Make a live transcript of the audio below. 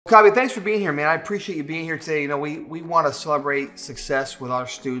Kabi, thanks for being here, man. I appreciate you being here today. You know, we want to celebrate success with our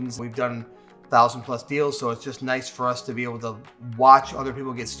students. We've done 1,000+ deals, so it's just nice for us to be able to watch other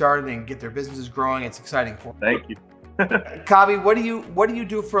people get started and get their businesses growing. It's exciting for them. Thank you. Kabi, what do you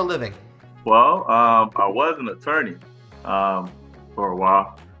do for a living? Well, I was an attorney for a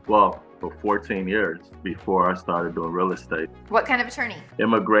while. Well, for 14 years before I started doing real estate. What kind of attorney?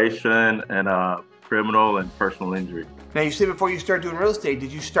 Immigration and criminal and personal injury. Now, you said before you started doing real estate,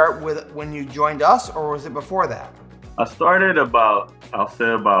 did you start with when you joined us, or was it before that? I started about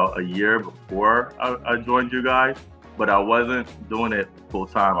a year before I joined you guys, but I wasn't doing it full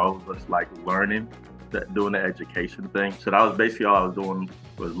time. I was just like learning, doing the education thing. So that was basically all I was doing,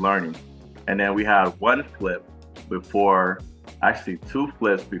 was learning. And then we had one flip before, actually 2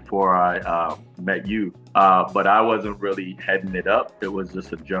 flips before I met you. But I wasn't really heading it up. It was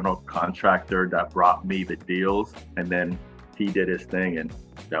just a general contractor that brought me the deals, and then he did his thing, and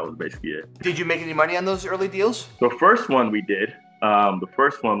that was basically it. Did you make any money on those early deals? The first one we did. The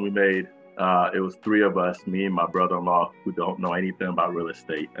first one we made, it was 3 of us, me and my brother-in-law, who don't know anything about real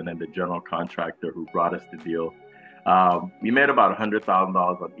estate, and then the general contractor who brought us the deal. We made about $100,000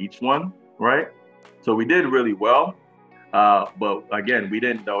 on each one, right? So we did really well. But again, we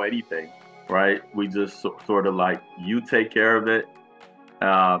didn't know anything, right? We just sort of like, you take care of it.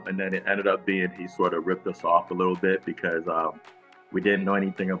 And then it ended up being, he sort of ripped us off a little bit because we didn't know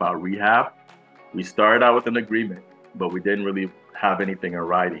anything about rehab. We started out with an agreement, but we didn't really have anything in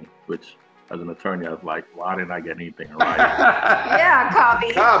writing, which as an attorney, I was like, why didn't I get anything in writing? Yeah,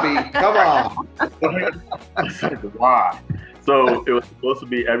 Kabi. Kabi, come on. It's like, why? So it was supposed to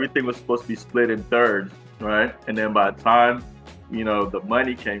be, everything was supposed to be split in thirds, right? And then by the time, you know, the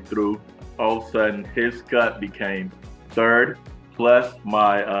money came through, all of a sudden his cut became third, plus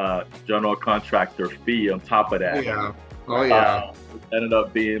my general contractor fee on top of that. Yeah. Oh yeah. It ended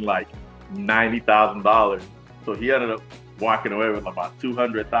up being like $90,000. So he ended up walking away with about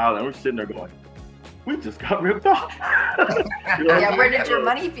 $200,000. We're sitting there going, we just got ripped off. Yeah, where did your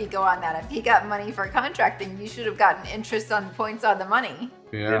money fee go on that? If he got money for contracting, you should have gotten interest on points on the money.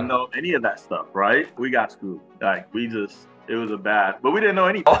 Yeah. Didn't know any of that stuff, right? We got screwed. Like, it was a bad, but we didn't know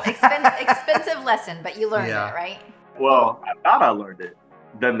anything. Expensive lesson, but you learned it, right? Well, I thought I learned it.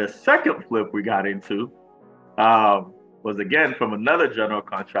 Then the second flip we got into was again from another general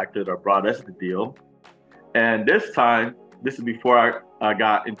contractor that brought us the deal. And this time, this is before I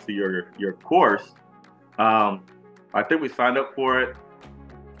got into your course. I think we signed up for it.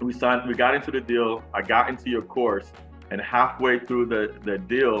 We got into the deal. I got into your course, and halfway through the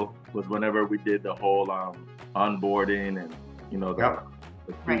deal was whenever we did the whole onboarding and, you know,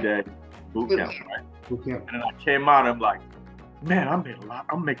 the 3-day boot camp, right? Boot camp. And then I came out and I'm like, man,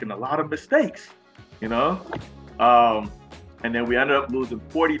 I'm making a lot of mistakes, you know? And then we ended up losing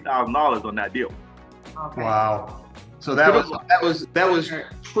 $40,000 on that deal. Okay. Wow. So that was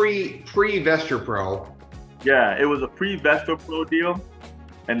pre Vestor Pro. Yeah, it was a pre-Vestor Pro deal.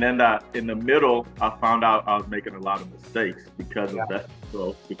 And then in the middle, I found out I was making a lot of mistakes because of Vestor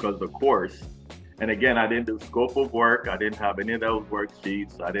Pro, because of the course. And again, I didn't do scope of work. I didn't have any of those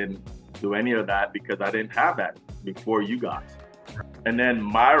worksheets. I didn't do any of that because I didn't have that before you guys. And then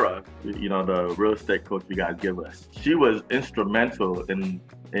Myra, you know, the real estate coach you guys give us, she was instrumental in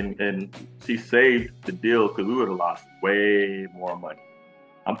she saved the deal because we would have lost way more money.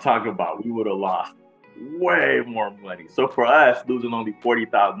 I'm talking about, we would have lost way more money. So for us, losing only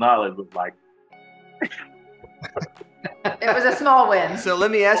 $40,000 was like, it was a small win. So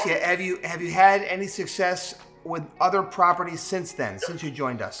let me ask you, have you had any success with other properties since then, since you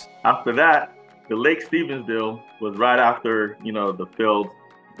joined us? After that, the Lake Stevens deal was right after, you know, the field,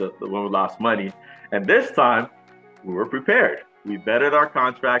 the when we lost money. And this time, we were prepared. We vetted our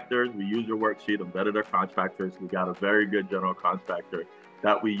contractors. We used your worksheet and vetted our contractors. We got a very good general contractor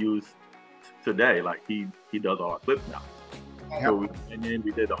that we use today. Like he does all our flips now. Yep. So we went in,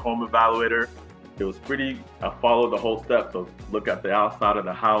 we did the home evaluator. It was I followed the whole steps of look at the outside of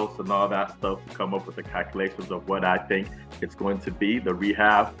the house and all that stuff to come up with the calculations of what I think it's going to be, the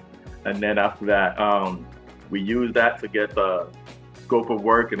rehab. And then after that, we used that to get the scope of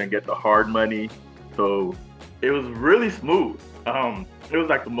work and then get the hard money. So it was really smooth. It was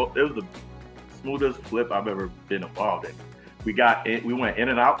like it was the smoothest flip I've ever been involved in. We went in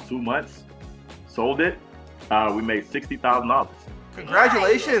and out 2 months, sold it. We made $60,000.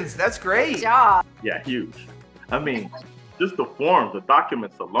 Congratulations, that's great. Good job. Yeah, huge. I mean, just the forms, the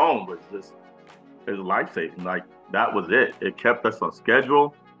documents alone was life-saving. Like, that was it. It kept us on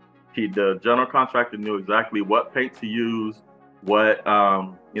schedule. The general contractor knew exactly what paint to use, what,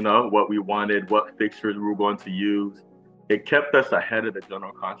 you know, what we wanted, what fixtures we were going to use. it kept us ahead of the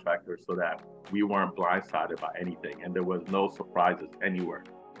general contractor so that we weren't blindsided by anything and there was no surprises anywhere.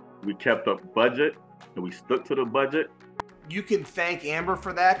 We kept a budget and we stuck to the budget. You can thank Amber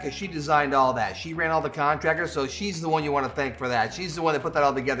for that because she designed all that. She ran all the contractors, so she's the one you want to thank for that. She's the one that put that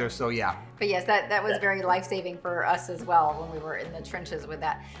all together, so yeah. But yes, that was very life-saving for us as well when we were in the trenches with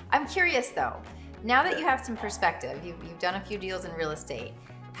that. I'm curious though, now that you have some perspective, you've done a few deals in real estate,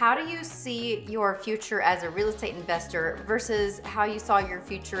 how do you see your future as a real estate investor versus how you saw your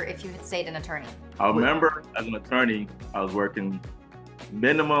future if you had stayed an attorney? I remember as an attorney, I was working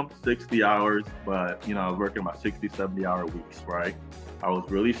minimum 60 hours, but I was working about 60, 70-hour weeks, right? I was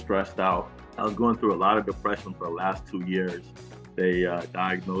really stressed out. I was going through a lot of depression for the last 2 years. They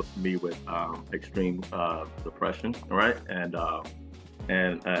diagnosed me with extreme depression, right? And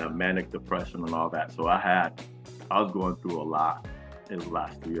manic depression and all that. So I was going through a lot in the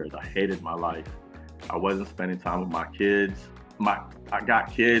last 2 years. I hated my life. I wasn't spending time with my kids. I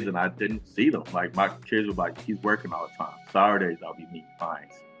got kids and I didn't see them. Like my kids were like, he's working all the time. Saturdays I'll be meeting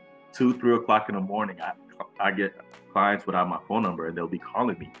clients. 2, 3 o'clock in the morning, I get clients without my phone number and they'll be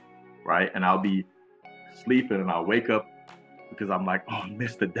calling me, right? And I'll be sleeping and I'll wake up because I'm like, oh, I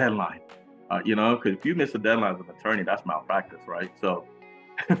missed the deadline. Because if you miss a deadline as an attorney, that's malpractice, right? So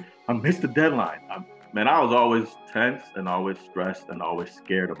I missed the deadline. I was always tense and always stressed and always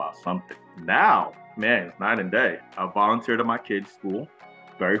scared about something. Now, man, it's night and day. I volunteered at my kids' school,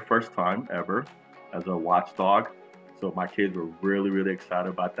 very first time ever, as a watchdog. So my kids were really, really excited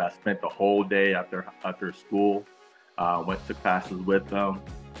about that. I spent the whole day at their school, went to classes with them.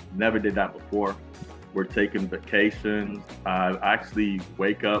 Never did that before. We're taking vacations. I actually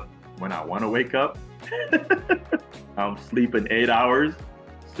wake up when I want to wake up. I'm sleeping 8 hours,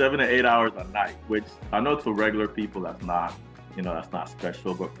 7 to 8 hours a night, which I know to regular people that's not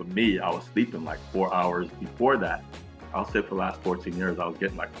special. But for me, I was sleeping like 4 hours before that. I'll say for the last 14 years, I was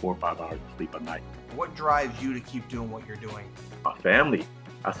getting like 4 or 5 hours of sleep a night. What drives you to keep doing what you're doing? My family.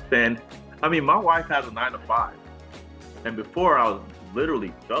 My wife has a 9 to 5. And before I was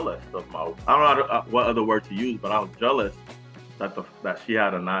literally jealous of I don't know what other word to use, but I was jealous that she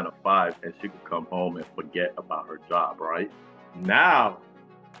had a 9 to 5 and she could come home and forget about her job, right? Now,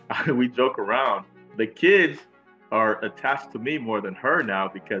 we joke around. The kids are attached to me more than her now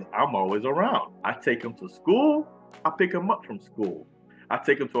because I'm always around. I take them to school. I pick them up from school. I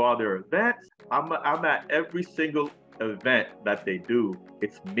take them to all their events. I'm at every single event that they do.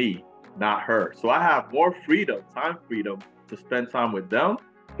 It's me, not her. So I have more freedom, time freedom to spend time with them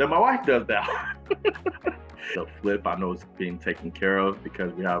than my wife does now. The flip, I know, is being taken care of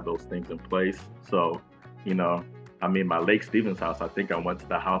because we have those things in place. So, my Lake Stevens house, I think I went to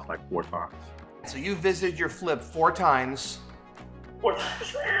the house like 4 times. So you visited your flip 4 times. 4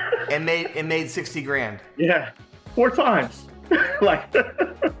 times. and made 60 grand. Yeah, 4 times.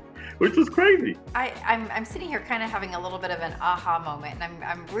 Which is crazy. I'm sitting here kind of having a little bit of an aha moment, and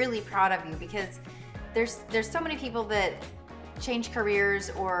I'm really proud of you because there's so many people that change careers,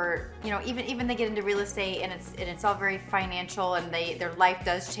 or even they get into real estate and it's all very financial, and their life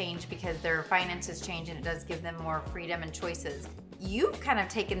does change because their finances change, and it does give them more freedom and choices. You've kind of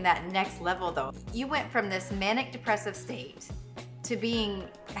taken that next level though. You went from this manic depressive state to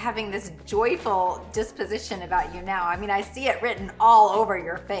having this joyful disposition about you now. I see it written all over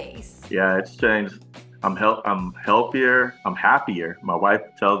your face. Yeah, it's changed. I'm healthier. I'm happier. My wife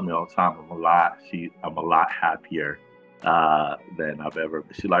tells me all the time I'm a lot happier than I've ever.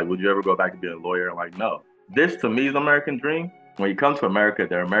 She's like, would you ever go back and be a lawyer? I'm like, no. This to me is the American dream. When you come to America,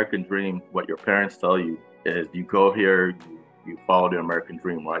 the American dream, what your parents tell you is you go here, you follow the American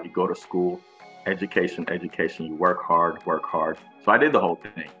dream, right? You go to school, education, you work hard. So I did the whole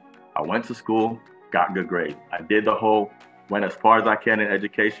thing. I went to school, got good grades. I did went as far as I can in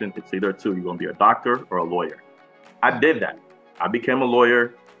education. It's either two, you're gonna be a doctor or a lawyer. I did that. I became a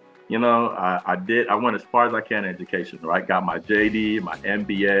lawyer. I went as far as I can in education, right? Got my JD, my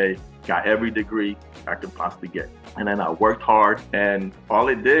MBA, got every degree I could possibly get. And then I worked hard, and all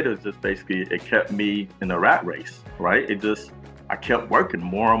it did is just basically, it kept me in the rat race, right? I kept working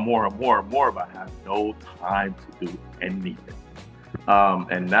more and more, but I had no time to do anything.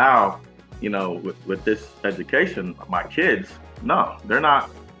 And now, with this education, my kids, no, they're not.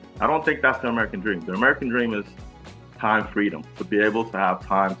 I don't think that's the American dream. The American dream is time freedom, to be able to have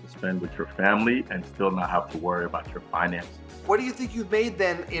time to spend with your family and still not have to worry about your finances. What do you think you've made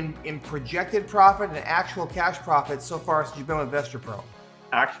then in projected profit and actual cash profit so far since you've been with Vestor Pro?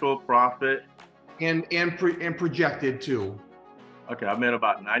 Actual profit. And projected too. Okay, I made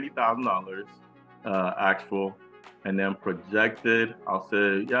about $90,000 actual, and then projected, I'll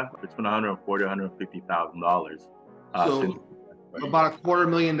say, between $140,000 and $150,000. So about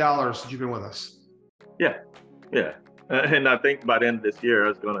 $250,000 since you've been with us. Yeah. And I think by the end of this year,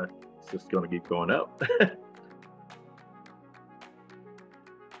 it's just gonna keep going up.